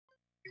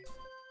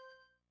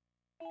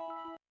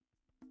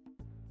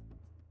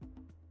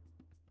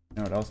You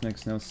know what else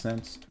makes no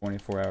sense?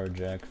 24-hour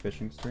Jack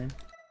fishing stream.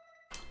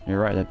 You're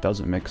right, that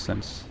doesn't make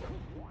sense.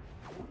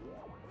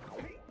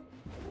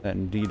 That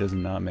indeed does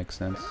not make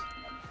sense.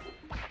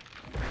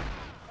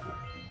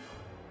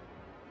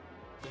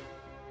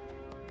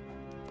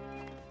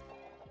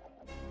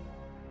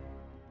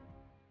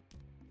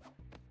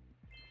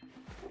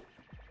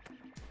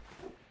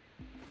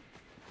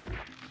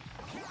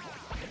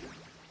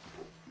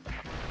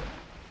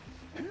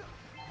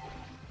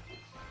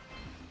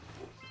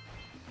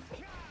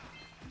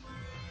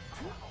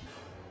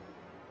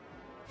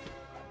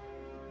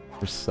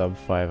 For sub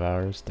 5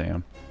 hours,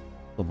 damn.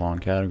 A long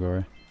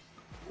category.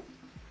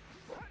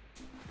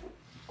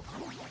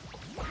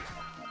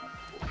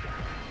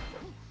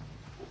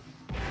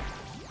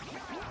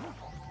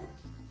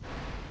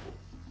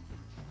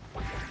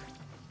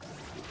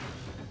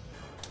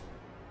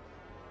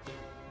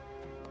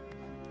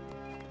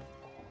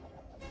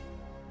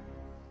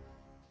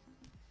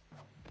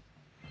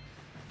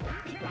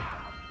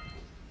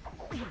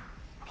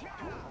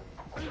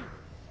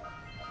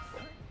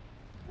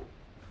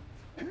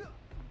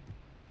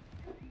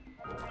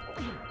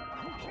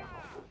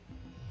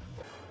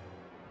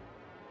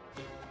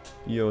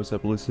 Yo, what's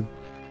up, Lucid?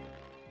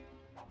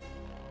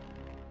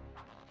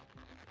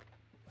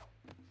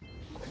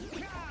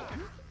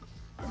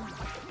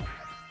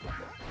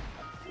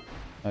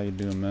 How you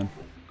doing, man?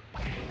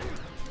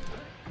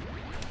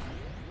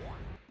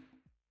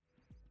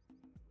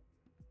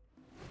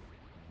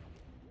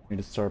 Need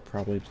to start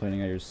probably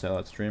planning out your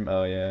sellout stream.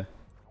 Oh yeah,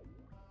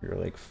 your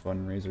like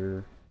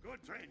fundraiser.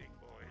 Good training,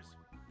 boys.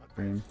 But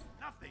Stream.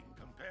 there's nothing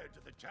compared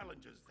to the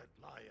challenges that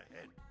lie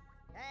ahead.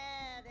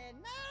 Then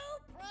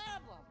no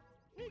problem.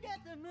 We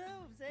got the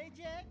moves, eh,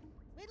 Jack?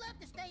 We'd love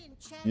to stay in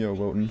chat. Yo,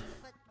 Wotan.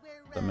 But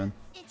we're What's up, man?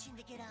 itching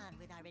to get on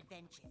with our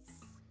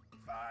adventures.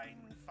 Fine,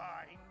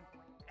 fine.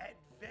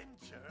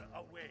 Adventure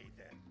away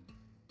then.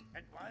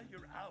 And while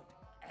you're out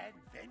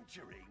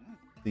adventuring,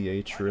 The why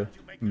Atra, don't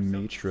you make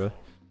yourself Matra.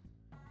 useful?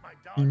 My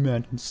dog,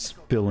 Imagine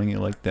spilling it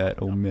like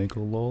that, Omega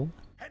lol.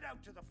 head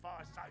out to the far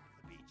side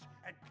of the beach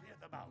and clear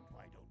them out,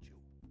 why don't you?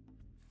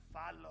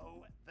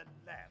 Follow the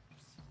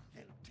lamps.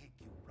 They'll take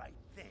you right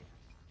there.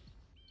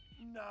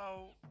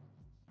 Now,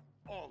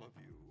 all of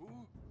you,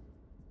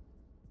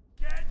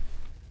 get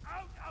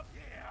out of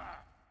here!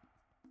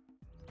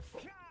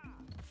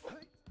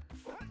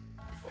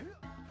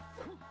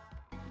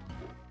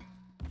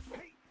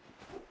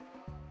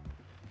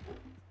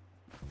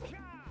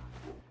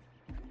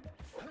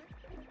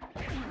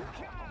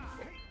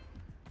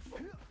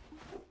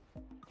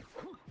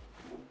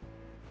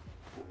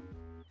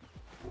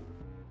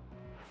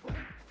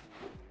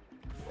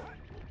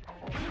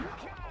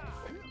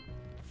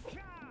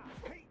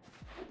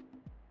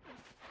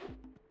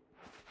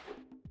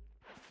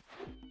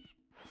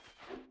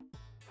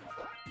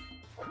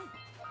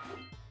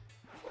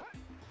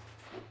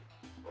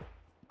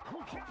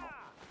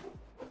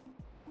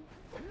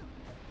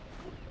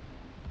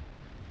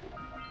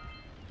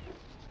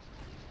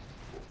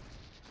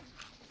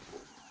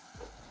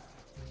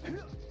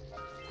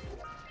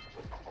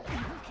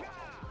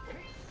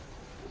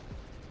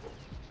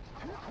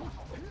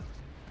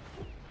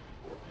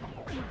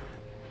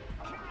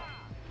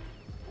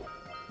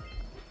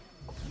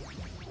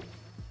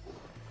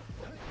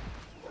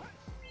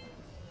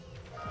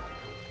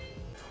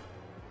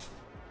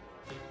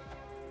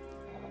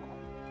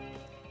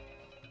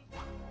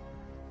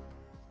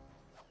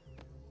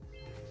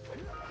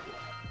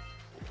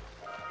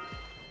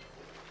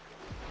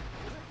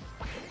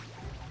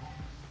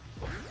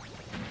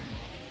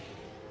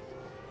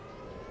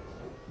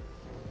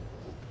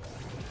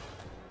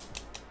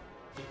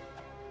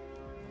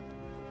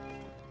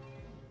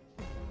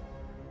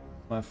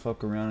 I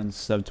fuck around in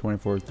sub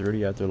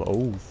 24:30 after.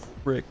 Oh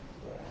frick!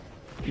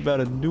 You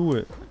better do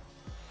it.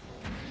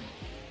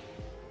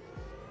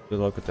 Good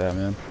luck with that,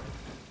 man.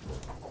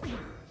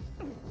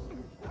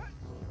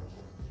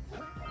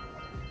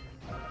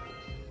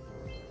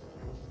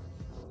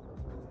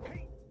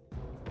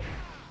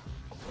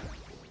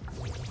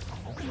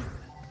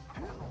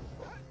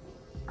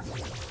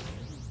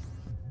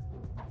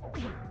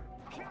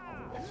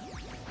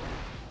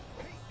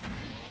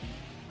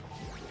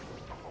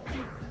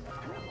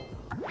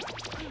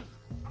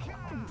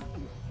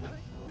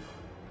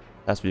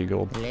 Has to be a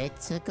gold.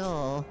 Let's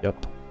go.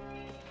 Yep.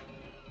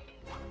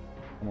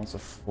 Almost a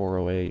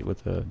 408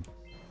 with a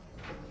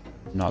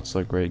not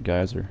so great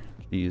geyser.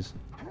 Jeez.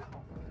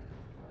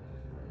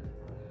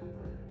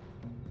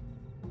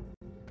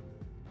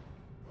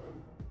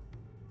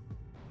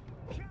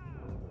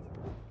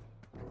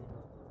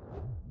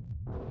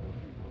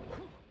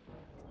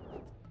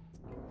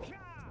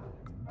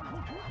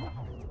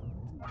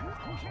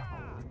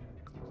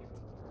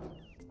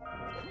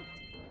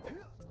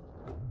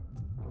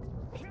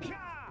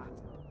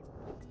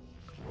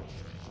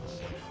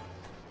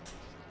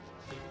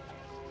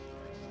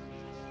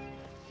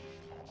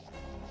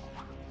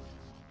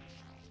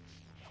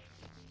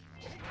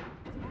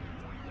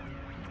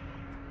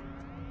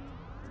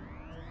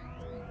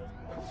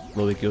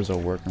 Loico's a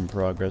work in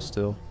progress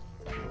still.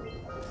 I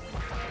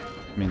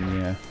mean,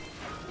 yeah. I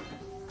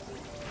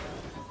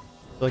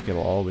feel like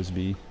it'll always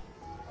be.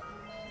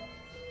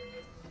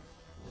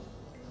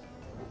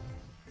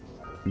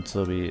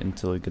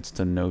 Until it gets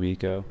to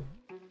Novico.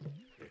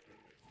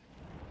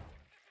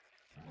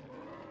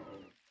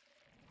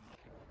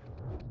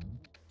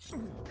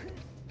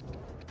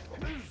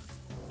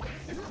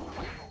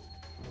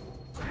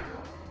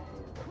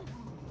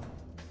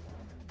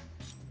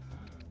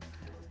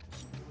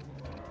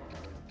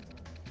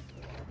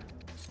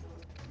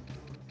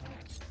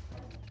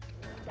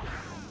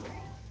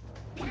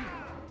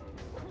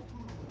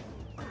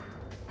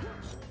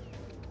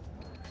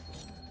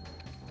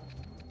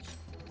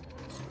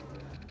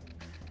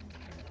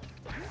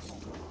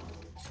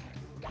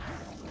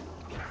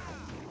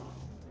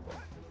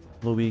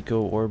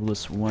 Loico,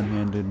 Orbless,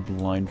 one-handed,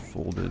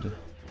 blindfolded.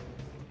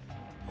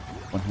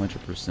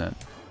 100%.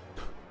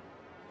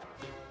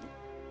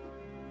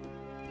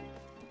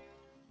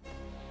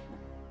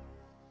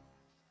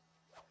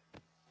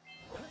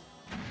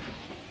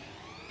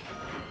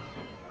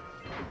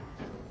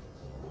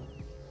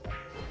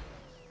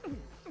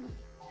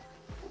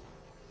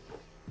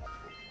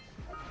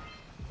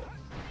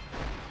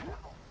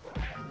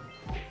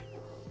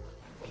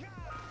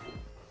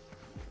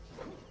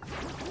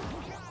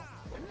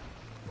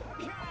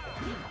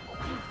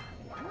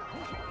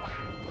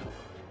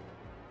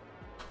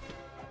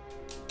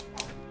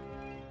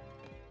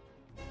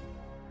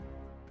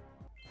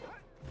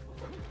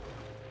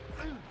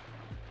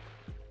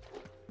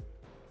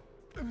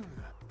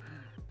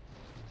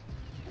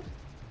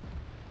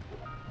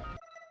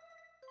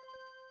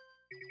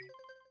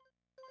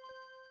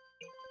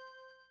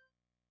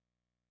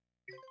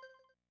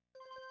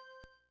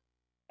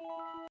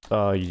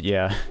 Oh,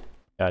 yeah.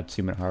 Yeah,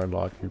 2-minute hard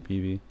lock in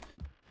your PV.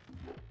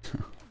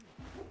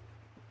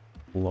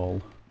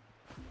 Lol.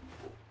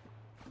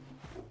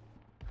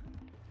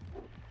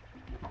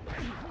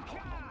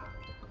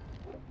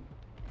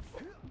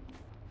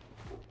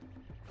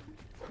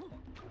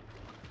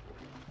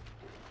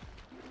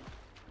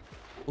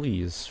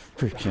 Please,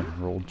 freaking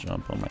roll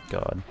jump, oh my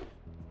god.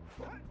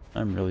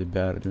 I'm really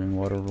bad at doing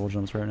water roll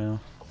jumps right now.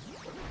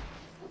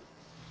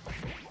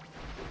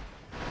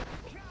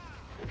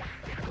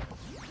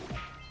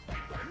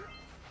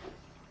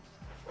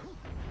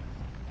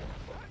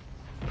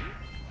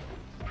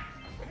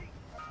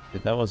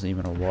 Dude, that wasn't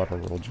even a water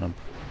roll jump.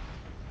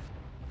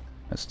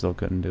 I still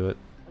couldn't do it.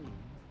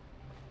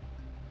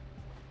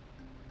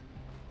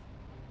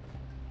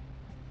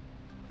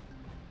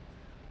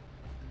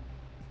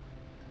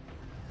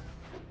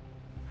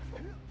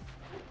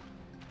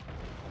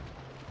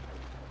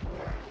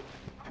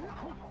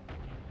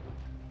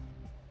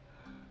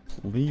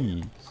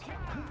 Please.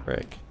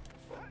 Frick.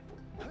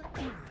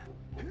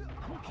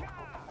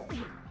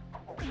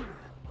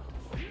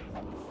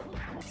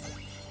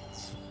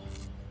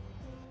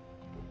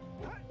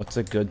 What's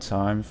a good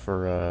time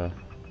for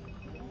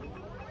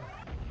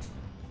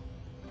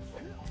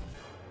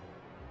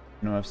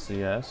no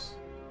FCS?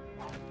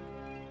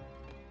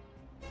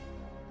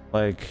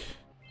 Like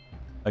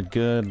a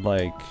good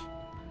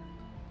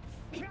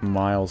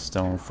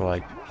milestone for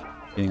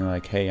being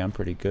like, hey, I'm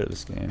pretty good at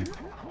this game.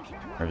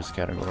 Or this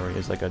category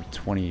is like a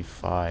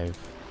 25.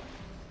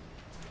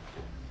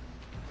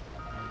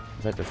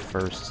 Is that the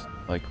first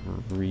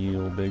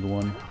real big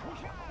one?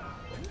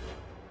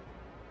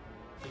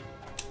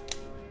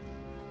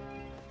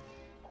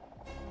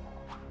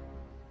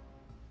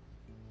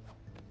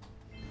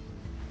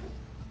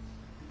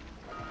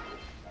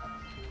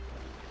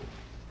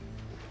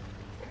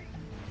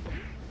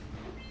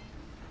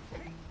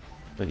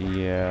 But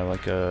yeah, I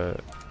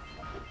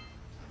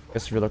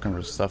guess if you're looking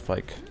for stuff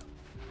like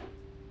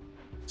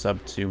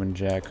sub 2 and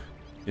Jak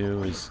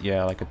 2 is,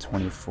 yeah, like a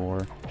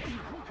 24.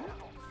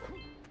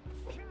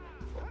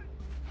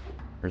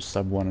 Or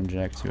sub 1 and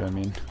Jak 2, I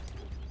mean.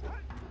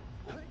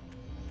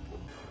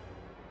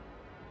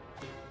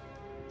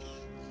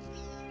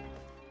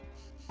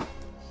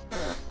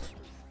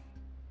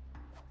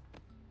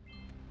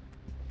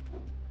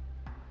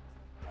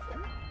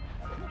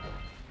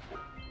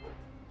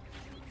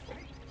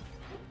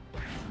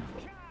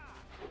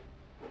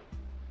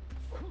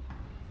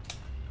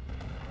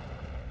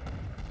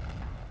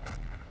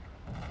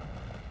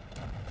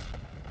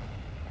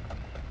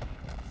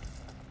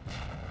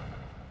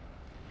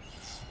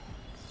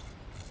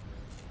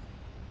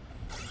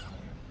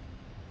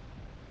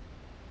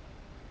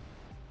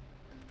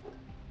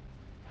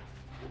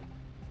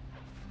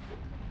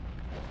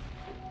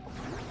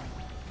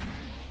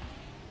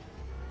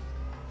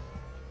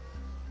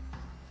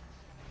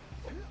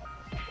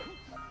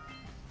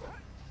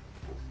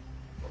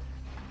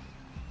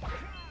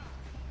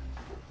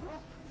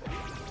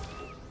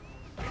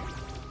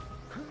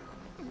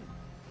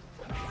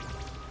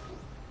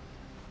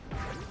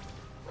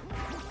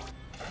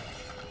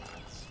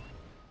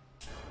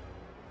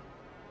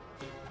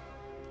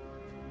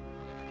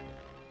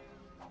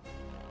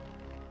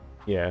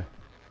 Yeah.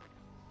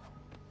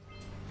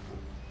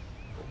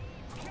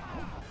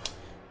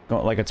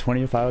 Like a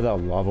 25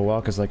 without lava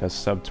walk is like a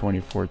sub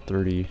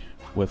 24:30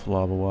 with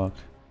lava walk.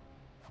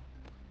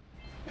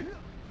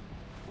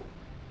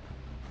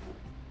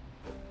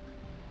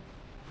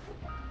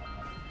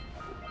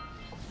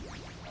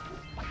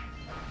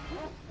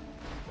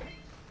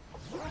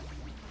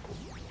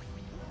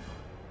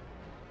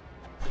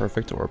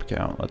 Perfect orb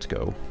count, let's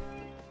go.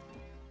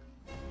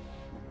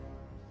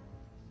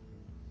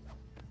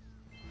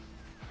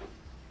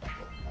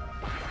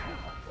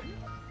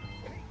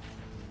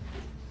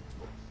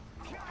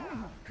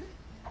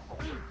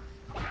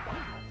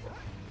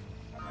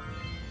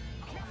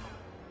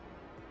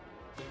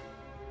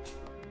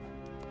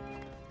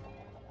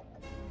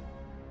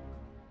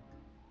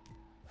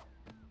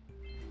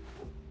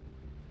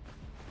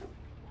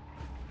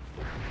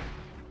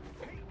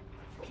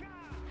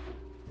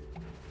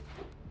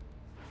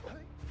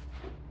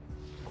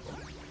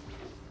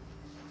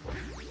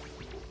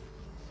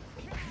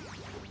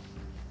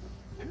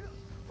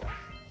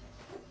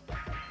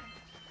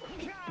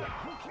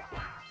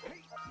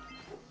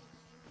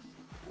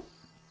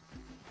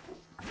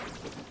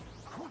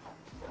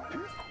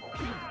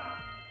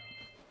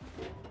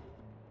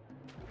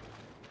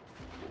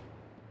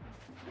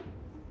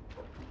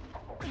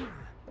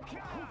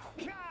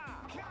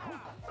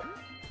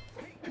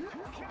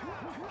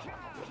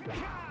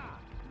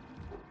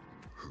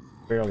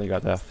 Barely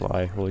got that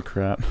fly, holy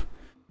crap.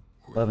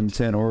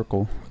 11-10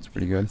 Oracle, that's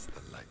pretty good.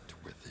 The light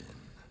within.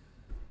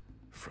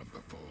 From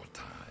before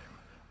time,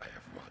 I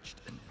have watched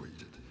and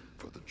waited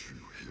for the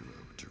true hero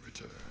to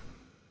return.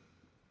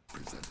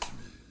 Present to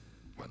me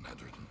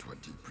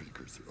 120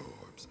 precursor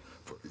orbs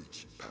for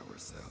each power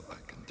cell I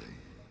contain.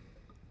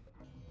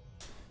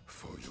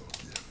 For your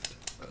gift,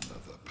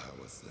 another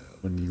power cell.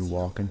 When you're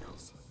walking.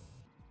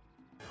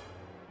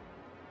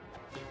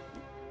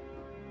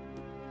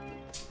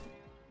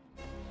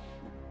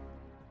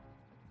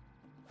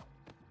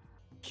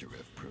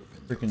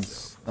 Freaking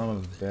son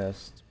of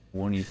best.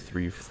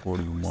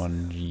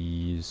 2341,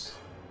 jeez.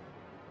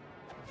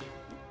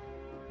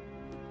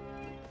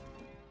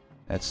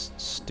 That's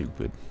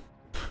stupid.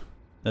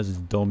 That's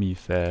dummy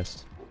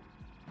fast.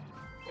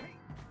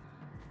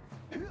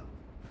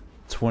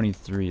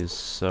 23 is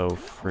so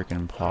freaking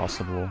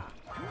impossible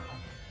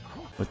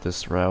with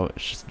this route.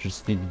 It's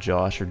just need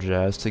Josh or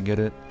Jazz to get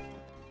it.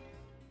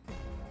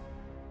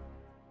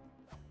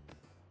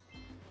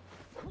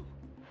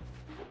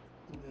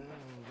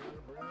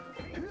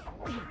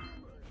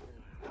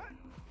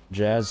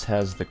 Jazz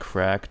has the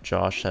crack,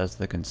 Josh has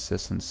the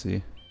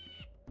consistency.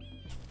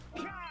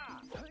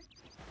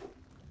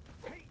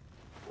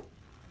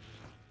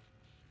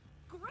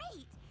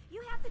 Great!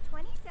 You have the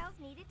 20 cells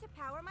needed to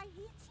power my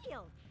heat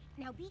shield.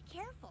 Now be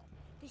careful.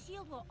 The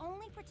shield will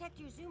only protect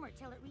your zoomer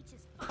till it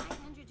reaches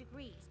 500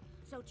 degrees,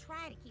 so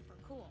try to keep her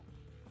cool.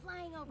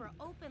 Flying over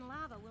open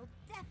lava will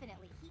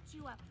definitely heat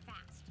you up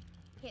fast.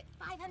 Hit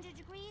 500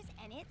 degrees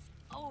and it's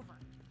over.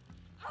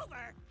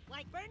 Over?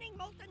 Like burning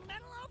molten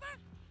metal over?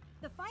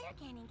 The fire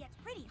cannon gets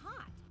pretty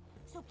hot,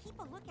 so keep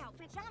a lookout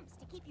for jumps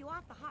to keep you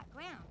off the hot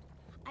ground.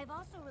 I've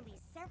also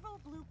released several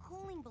blue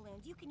cooling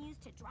balloons you can use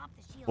to drop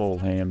the shield. Full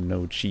ham,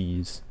 no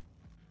cheese.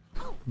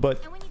 Oh,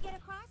 But and when you get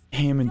across,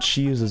 ham and don't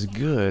cheese is forget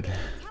to good.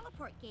 activate the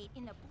teleport gate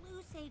in the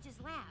Blue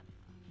Sage's lab.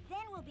 Then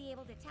we'll be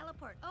able to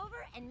teleport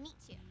over and meet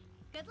you.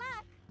 Good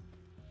luck.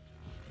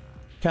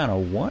 Kinda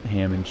want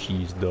ham and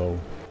cheese though.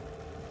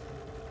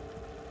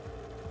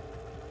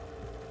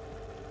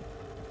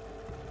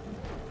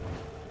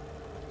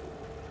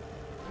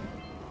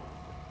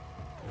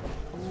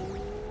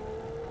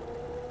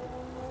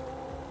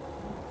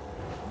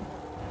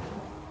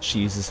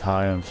 Cheese is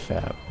high on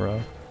fat,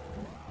 bro.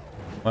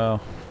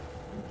 Well,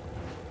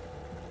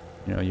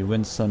 you know, you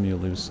win some, you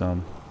lose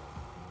some.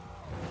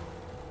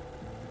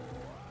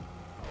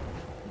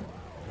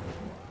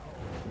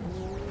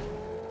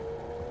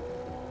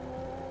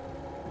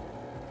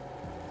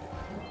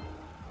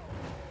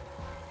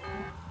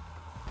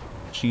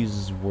 Cheese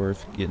is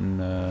worth getting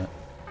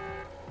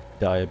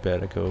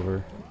diabetic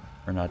over.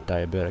 Or not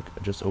diabetic,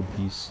 just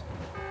obese.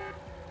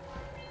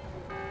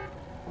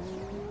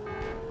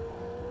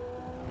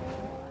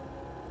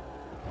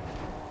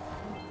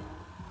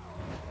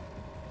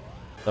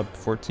 Up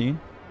 14?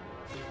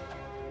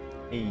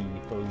 Hey,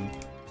 Holy.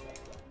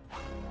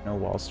 No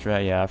wall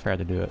strat, yeah, I forgot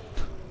to do it.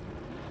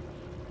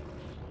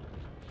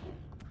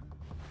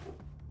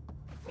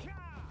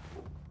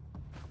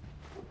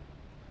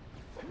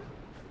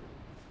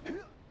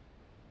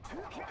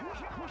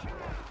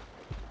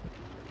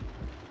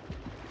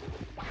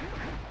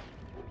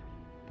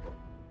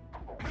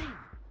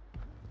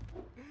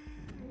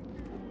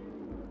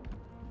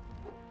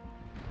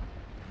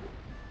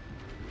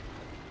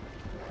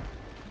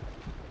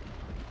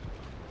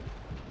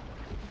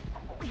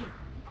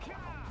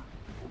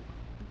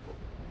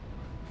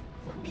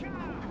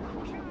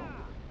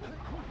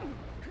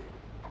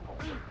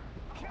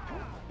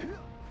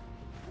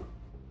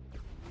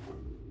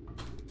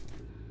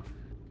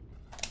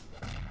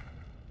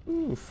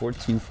 Ooh,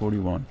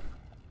 1441.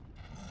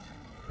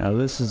 Now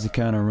this is the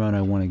kind of run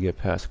I want to get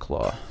past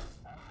Claw.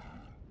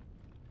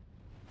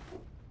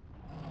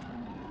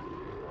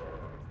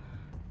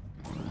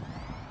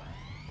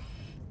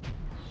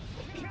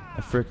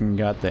 Freaking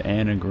got the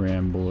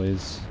anagram,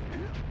 boys.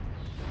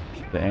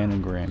 The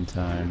anagram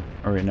time.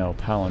 Or wait, no,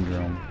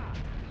 palindrome.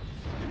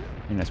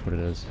 I think that's what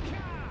it is.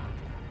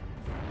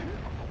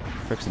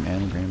 Frick's an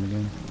anagram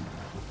again.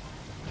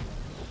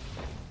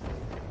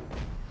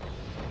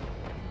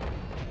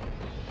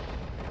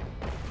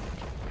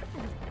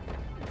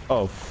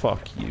 Oh,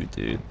 fuck you,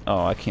 dude.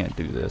 Oh, I can't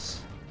do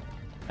this.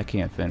 I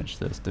can't finish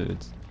this,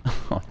 dudes.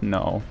 Oh,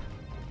 no.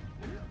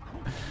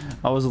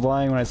 I was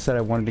lying when I said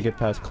I wanted to get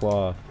past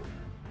Claw.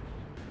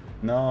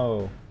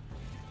 No.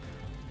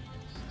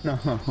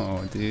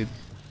 No, dude.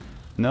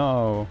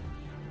 No.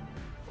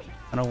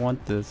 I don't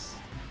want this.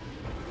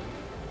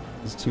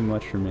 It's too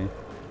much for me.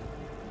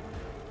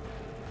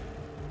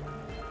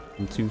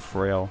 I'm too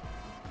frail.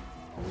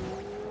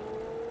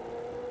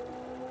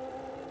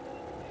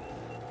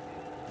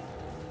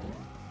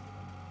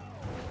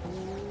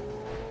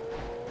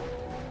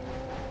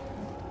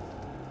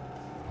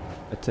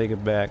 I take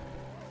it back.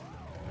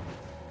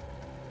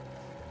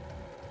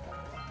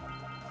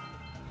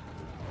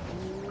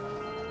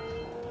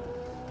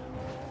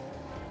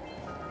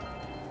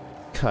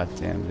 God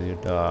damn,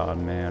 dude. Oh,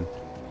 man.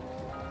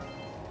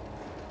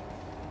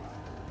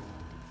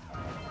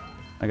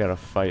 I gotta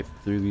fight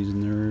through these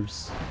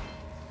nerves.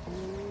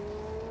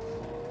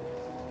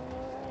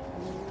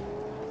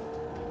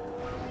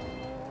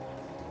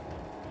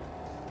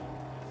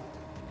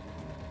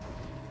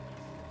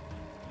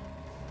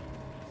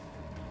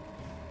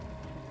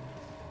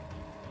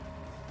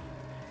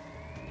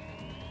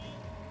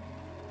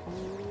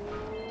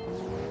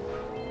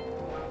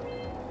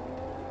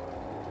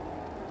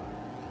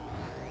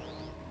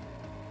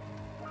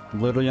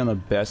 Literally on the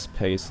best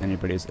pace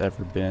anybody's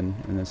ever been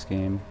in this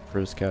game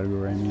for this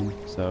category, I mean.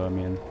 So I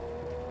mean,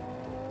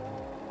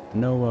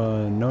 no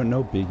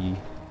biggie.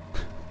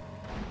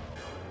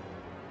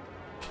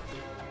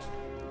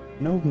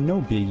 no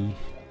biggie.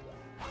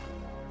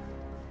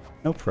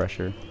 No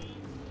pressure.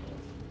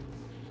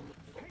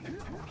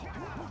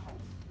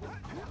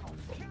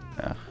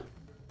 Yeah.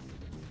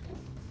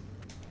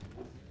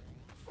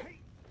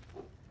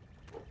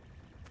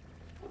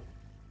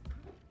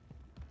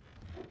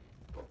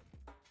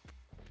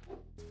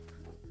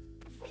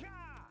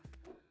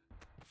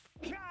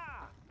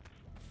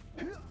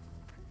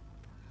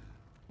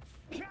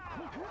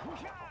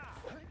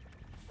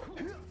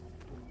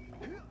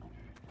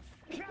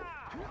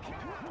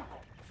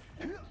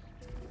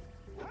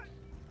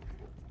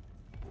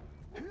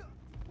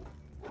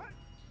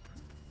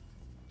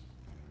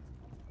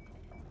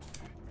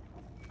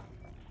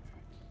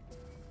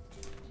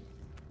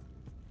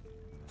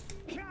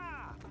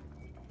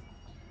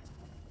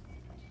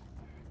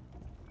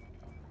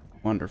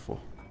 Wonderful.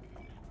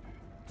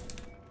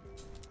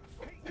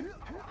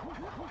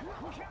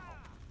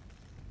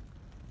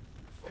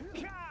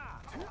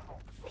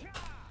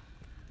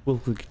 Will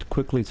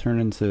quickly turn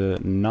into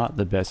not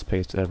the best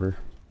pace ever.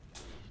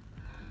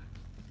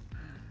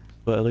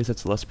 But at least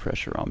it's less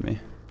pressure on me.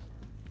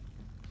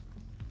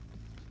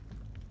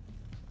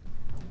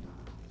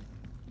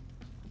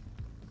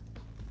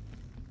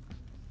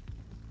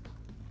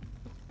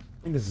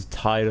 I think this is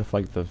tied with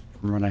like the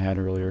run I had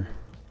earlier.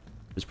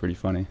 It's pretty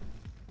funny.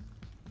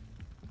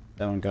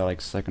 That one got like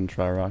second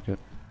try rocket.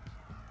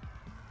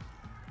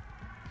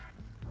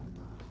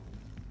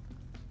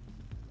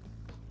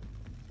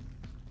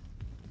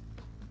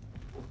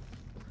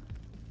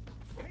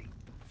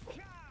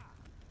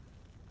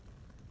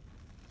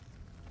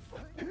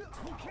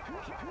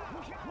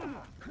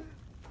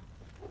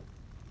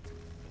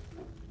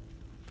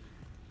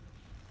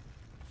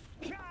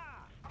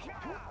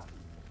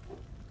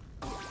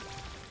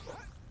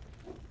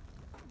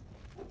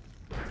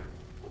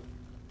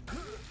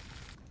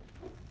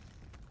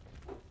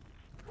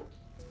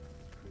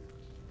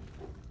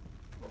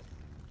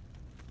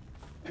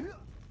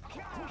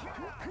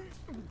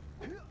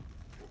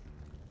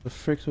 The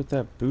frick's with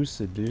that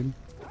boosted, dude?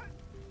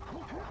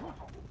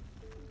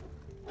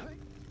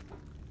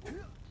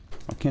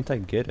 Why can't I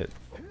get it?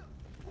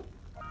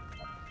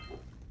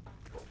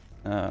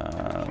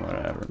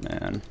 Whatever,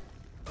 man.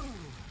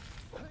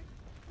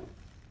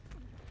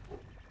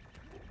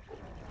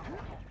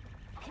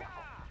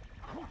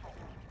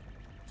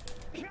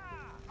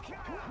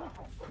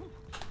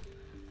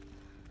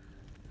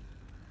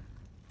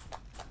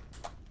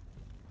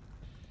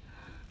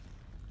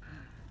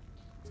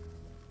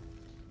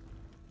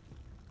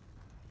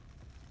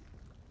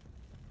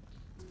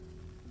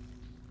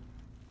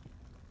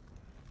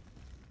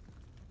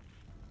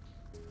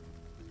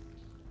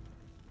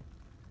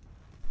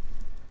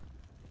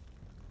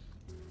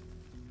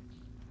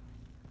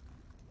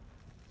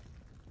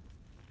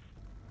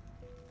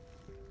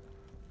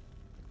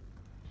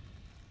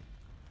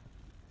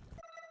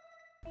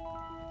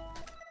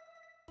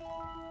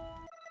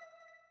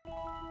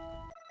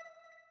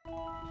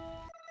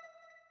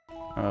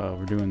 Oh,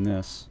 we're doing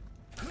this.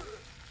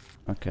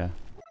 Okay.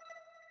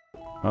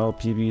 Well,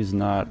 PB is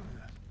not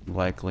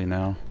likely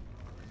now.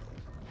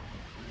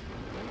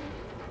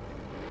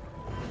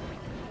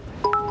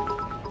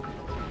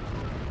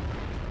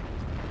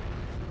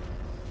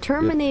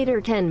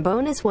 Terminator 10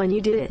 bonus one,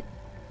 you did it.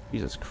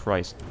 Jesus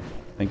Christ.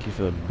 Thank you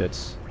for the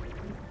bits.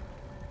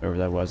 Whoever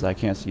that was. I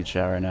can't see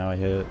chat right now. I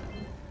hit it.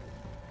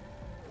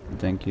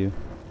 Thank you.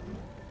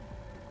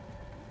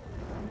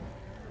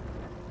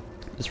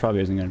 This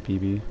probably isn't gonna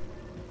PB.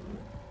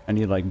 I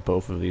need like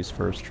both of these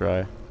first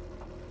try.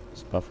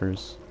 Just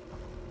buffers.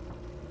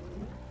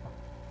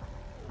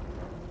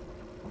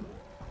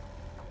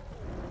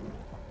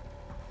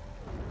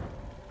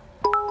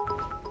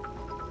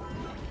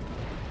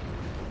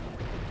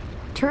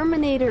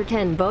 Terminator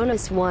 10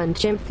 bonus 1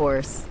 Chimp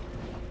Force.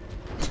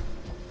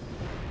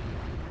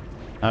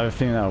 I have a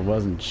feeling that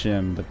wasn't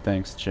Jim, but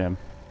thanks, Jim.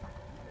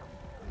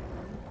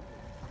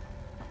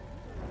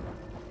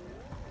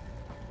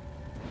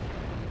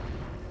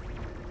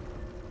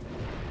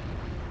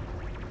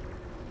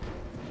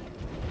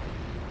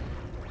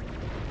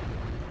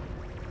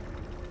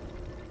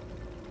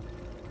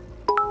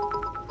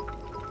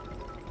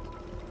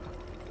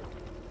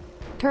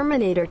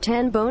 Terminator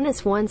 10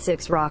 bonus 1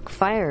 6 Rock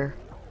Fire.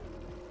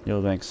 Yo,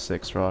 thanks,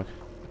 6 Rock.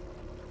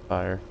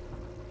 Fire.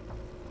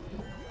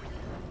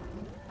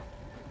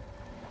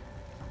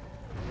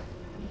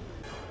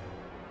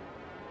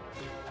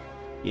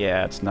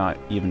 Yeah, it's not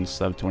even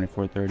sub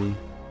 2430.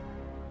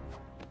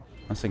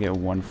 Unless I get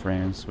 1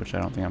 frames, which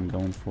I don't think I'm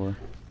going for.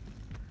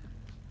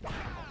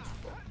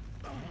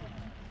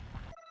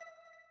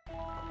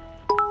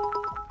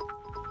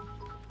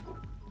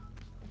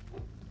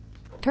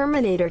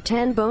 Terminator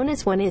 10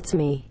 bonus 1 it's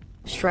me,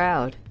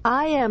 Shroud.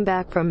 I am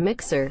back from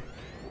Mixer.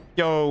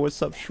 Yo, what's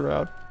up,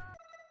 Shroud?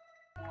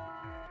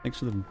 Thanks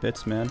for the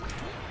bits, man.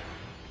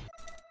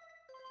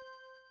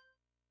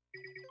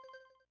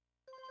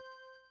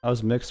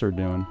 How's Mixer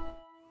doing?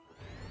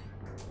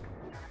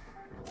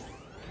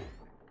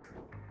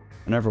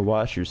 I never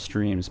watch your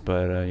streams,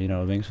 but you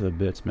know, thanks for the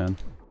bits, man.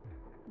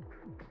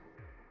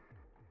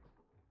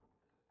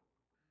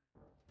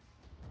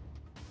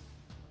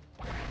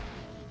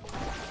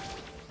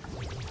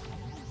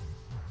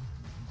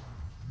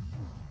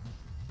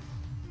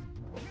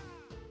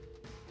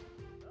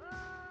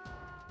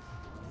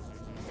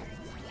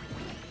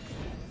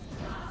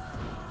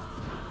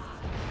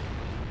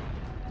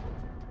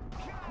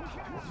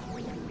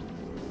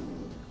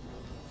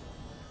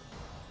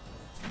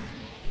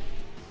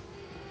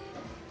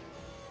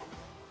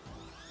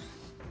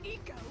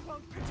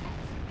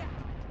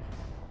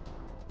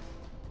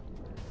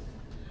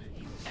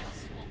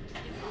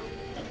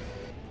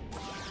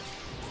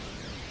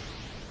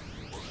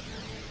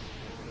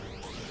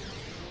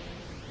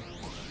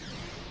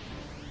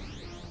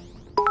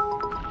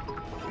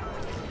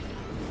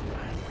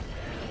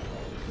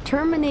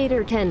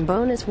 Terminator 10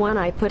 bonus 1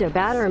 I put a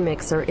batter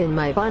mixer in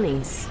my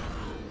bunnies.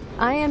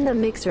 I am the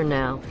mixer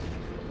now.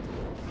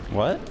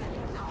 What?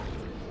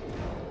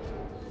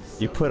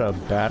 You put a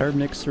batter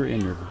mixer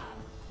in your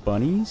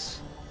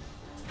bunnies?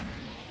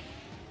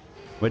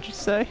 What'd you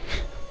say?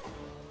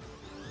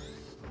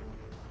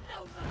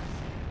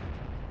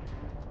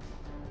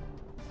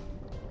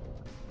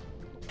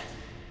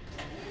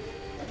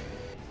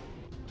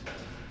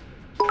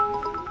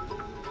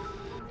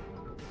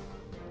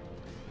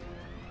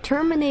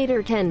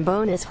 Terminator 10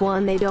 bonus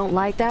 1 they don't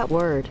like that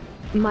word.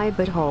 My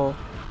butthole.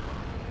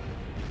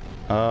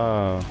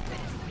 Oh.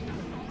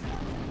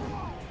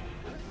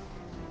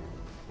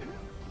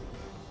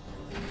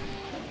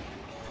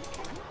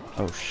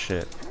 Oh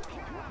shit.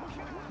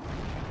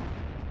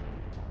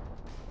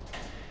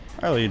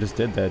 Oh, you just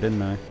did that,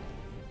 didn't I?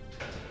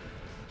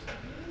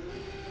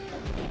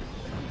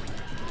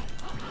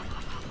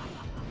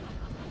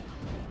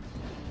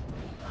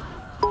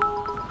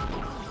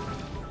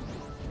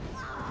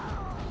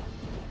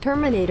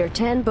 Terminator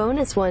 10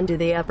 bonus 1 do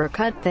the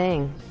uppercut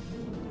thing.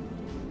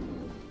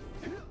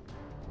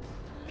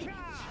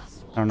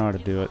 I don't know how to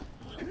do it.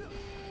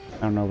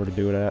 I don't know where to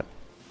do it at.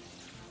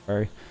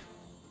 Sorry.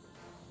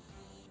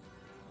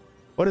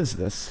 What is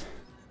this?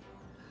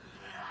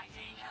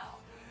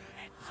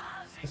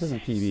 This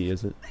isn't PB,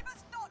 is it? They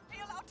must not be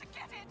allowed to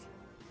get it!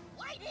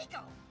 White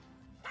Eagle!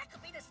 That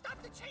could be the stuff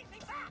that changed me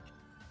back!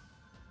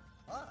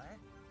 Or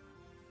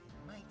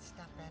it might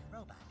stop that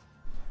robot.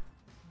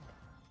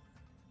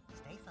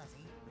 Stay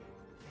fuzzy,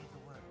 save the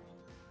world.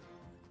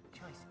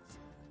 Choices.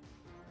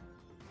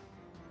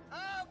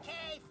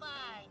 Okay,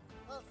 fine.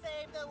 We'll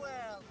save the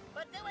world.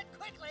 But do it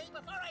quickly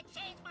before I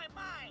change my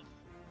mind!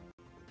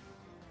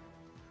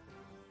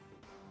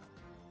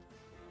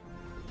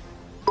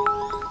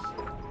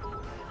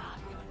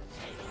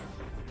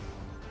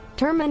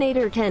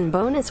 Terminator 10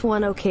 bonus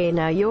 1 okay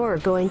now you're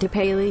going to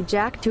pay Lee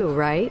Jack too,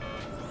 right?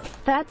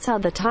 That's how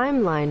the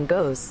timeline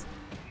goes.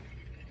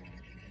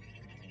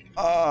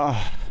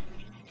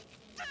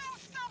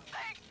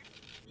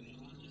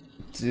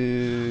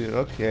 Dude,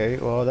 okay.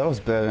 Well, that was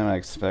better than I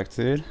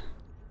expected.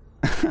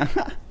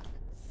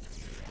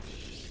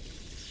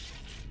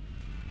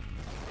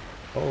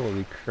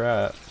 Holy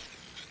crap.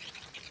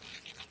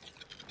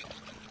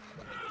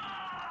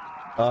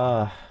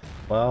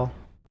 Well.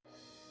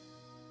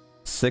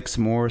 6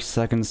 more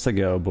seconds to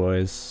go,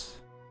 boys.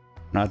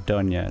 Not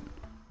done yet.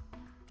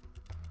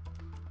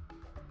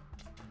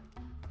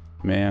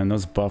 Man,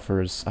 those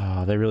buffers,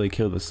 they really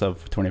killed the sub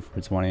for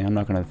 2420. I'm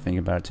not gonna think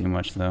about it too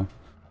much though.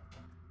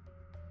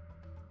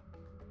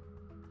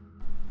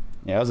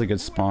 Yeah, that was a good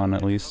spawn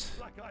at least.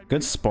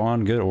 Good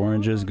spawn, good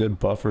oranges, good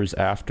buffers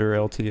after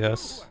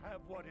LTS.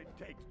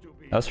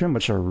 That was pretty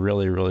much a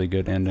really, really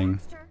good ending.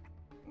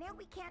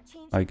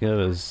 Like it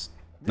was,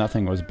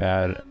 nothing was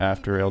bad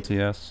after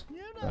LTS.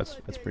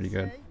 That's pretty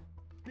good.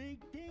 Big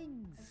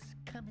things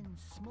come in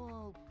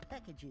small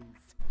packages.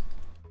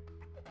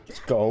 Let's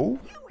go.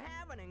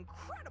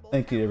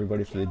 Thank you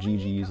everybody for the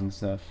GGs and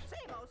stuff.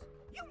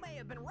 You may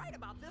have been right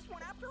about this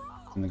one after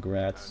all. And the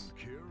grats.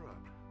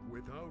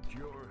 Without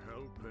your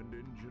help and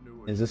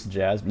ingenuity, Is this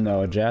Jazz?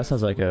 No, Jazz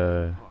has like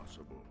a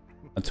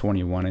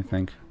 21, I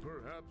think.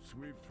 perhaps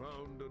we've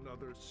found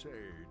another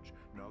sage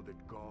now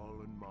that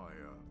Gaul and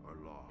Maya are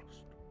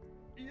lost.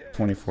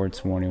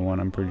 24-21,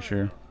 I'm pretty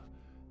sure.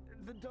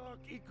 The Dark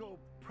Eco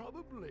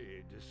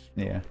probably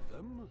destroyed Yeah.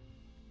 them.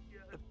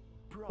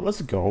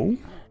 Let's go.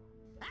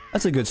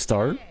 That's a good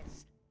start.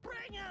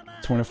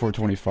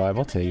 24-25,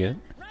 I'll take it.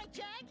 Right,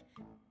 Jack?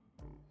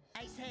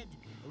 I said,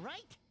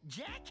 right,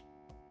 Jack?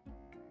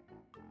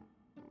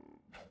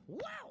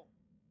 Wow!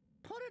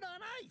 Put it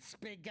on ice,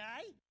 big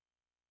guy.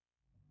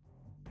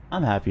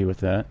 I'm happy with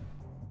that.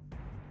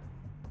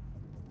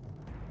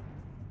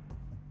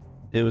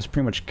 It was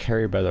pretty much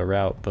carried by the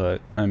route,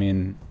 but I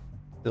mean,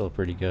 still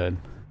pretty good.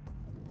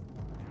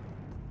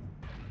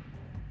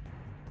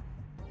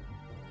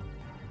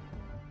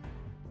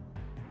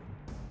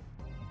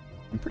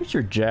 I'm pretty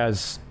sure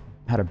Jazz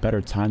had a better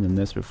time than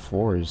this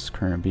before his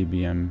current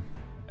BBM.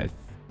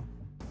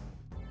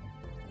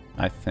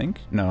 I think?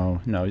 No,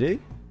 did he?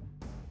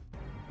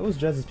 What was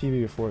Jazz's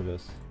PB before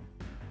this?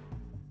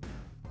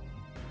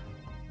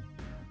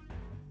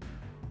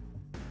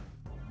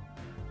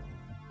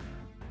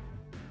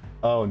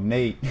 Oh,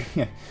 Nate.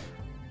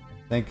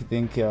 Thank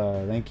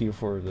you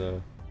for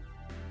the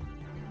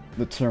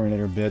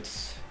Terminator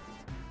bits.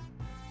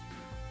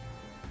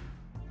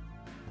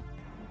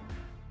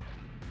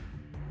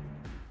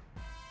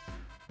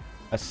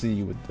 I see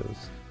you with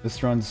those.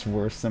 This run's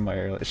worse than my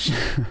Ehrlich.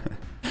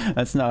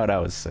 That's not what I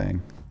was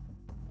saying.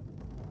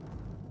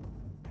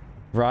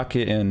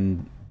 Rocket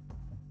and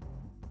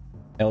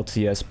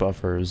LTS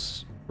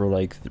buffers were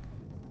like...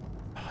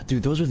 Oh,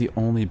 dude, those are the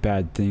only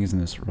bad things in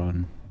this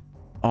run.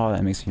 Oh,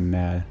 that makes me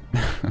mad.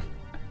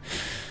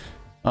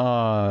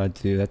 Oh,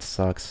 dude, that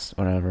sucks.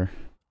 Whatever.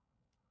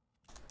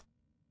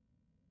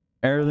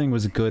 Everything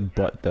was good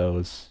but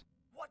those.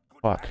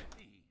 Fuck.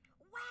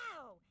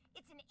 Wow!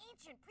 It's an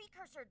ancient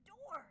precursor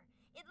door.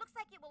 It looks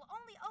like it will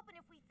only open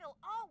if we fill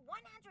all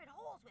 100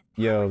 holes with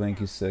Yo, power thank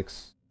you, cells.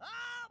 6.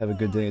 Have a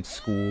good day at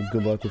school.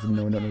 Good luck with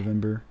No Nut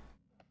November.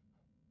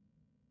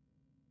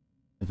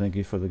 And thank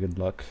you for the good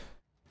luck.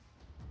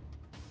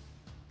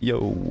 Yo,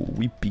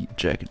 we beat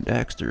Jak and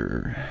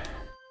Daxter.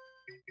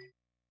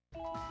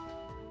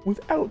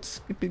 Without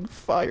skipping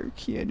Fire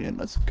Canyon,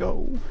 let's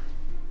go.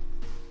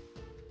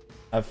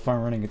 Have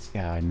fun running it.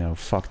 Yeah, I know.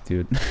 Fuck,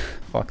 dude.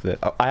 Fuck that.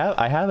 Oh,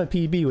 I have a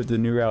PB with the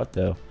new route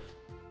though,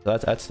 so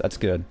that's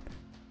good.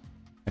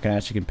 I can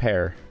actually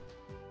compare.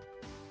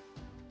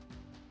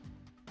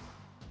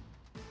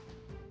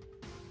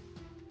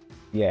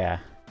 Yeah.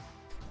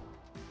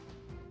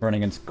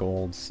 Running against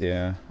golds.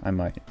 Yeah, I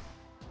might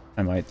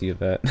do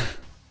that.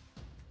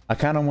 I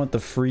kind of want the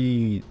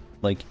free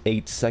like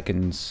 8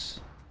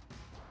 seconds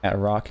at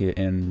Rocket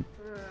and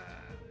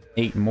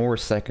 8 more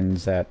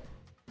seconds at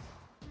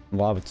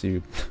Lava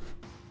Tube.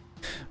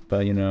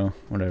 But you know,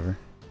 whatever.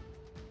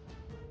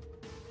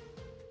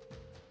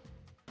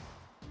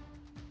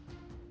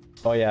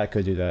 Oh yeah, I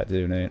could do that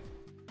too, Nate.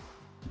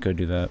 Could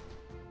do that.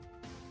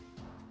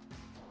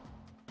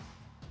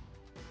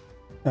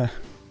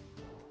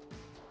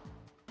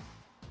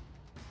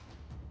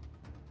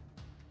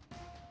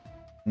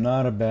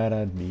 Not a bad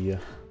idea.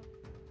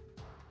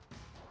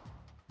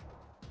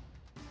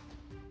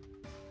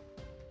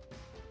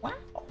 Wow,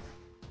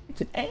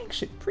 it's an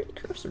ancient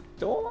precursor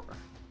door.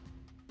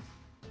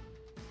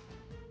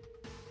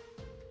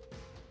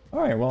 All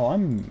right, well,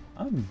 I'm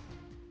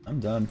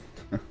done.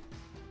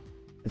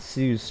 Let's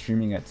see who's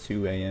streaming at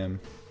 2 AM.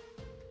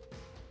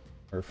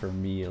 Or for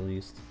me, at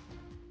least.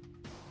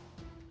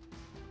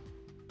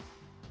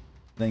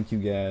 Thank you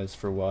guys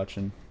for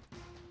watching.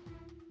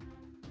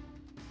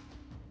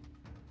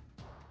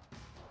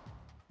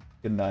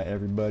 Good night,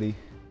 everybody.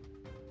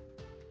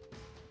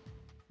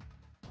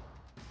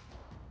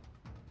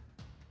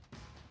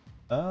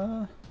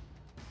 Oh,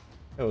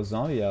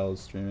 Zombie Owl is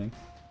streaming.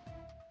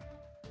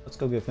 Let's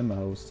go give him a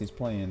host. He's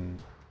playing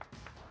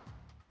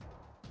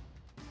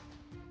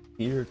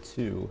Tier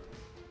 2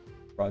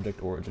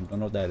 Project Origin. Don't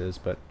know what that is,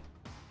 but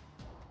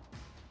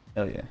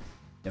hell yeah.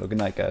 Yo, good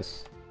night,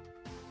 guys.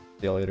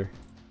 See y'all later.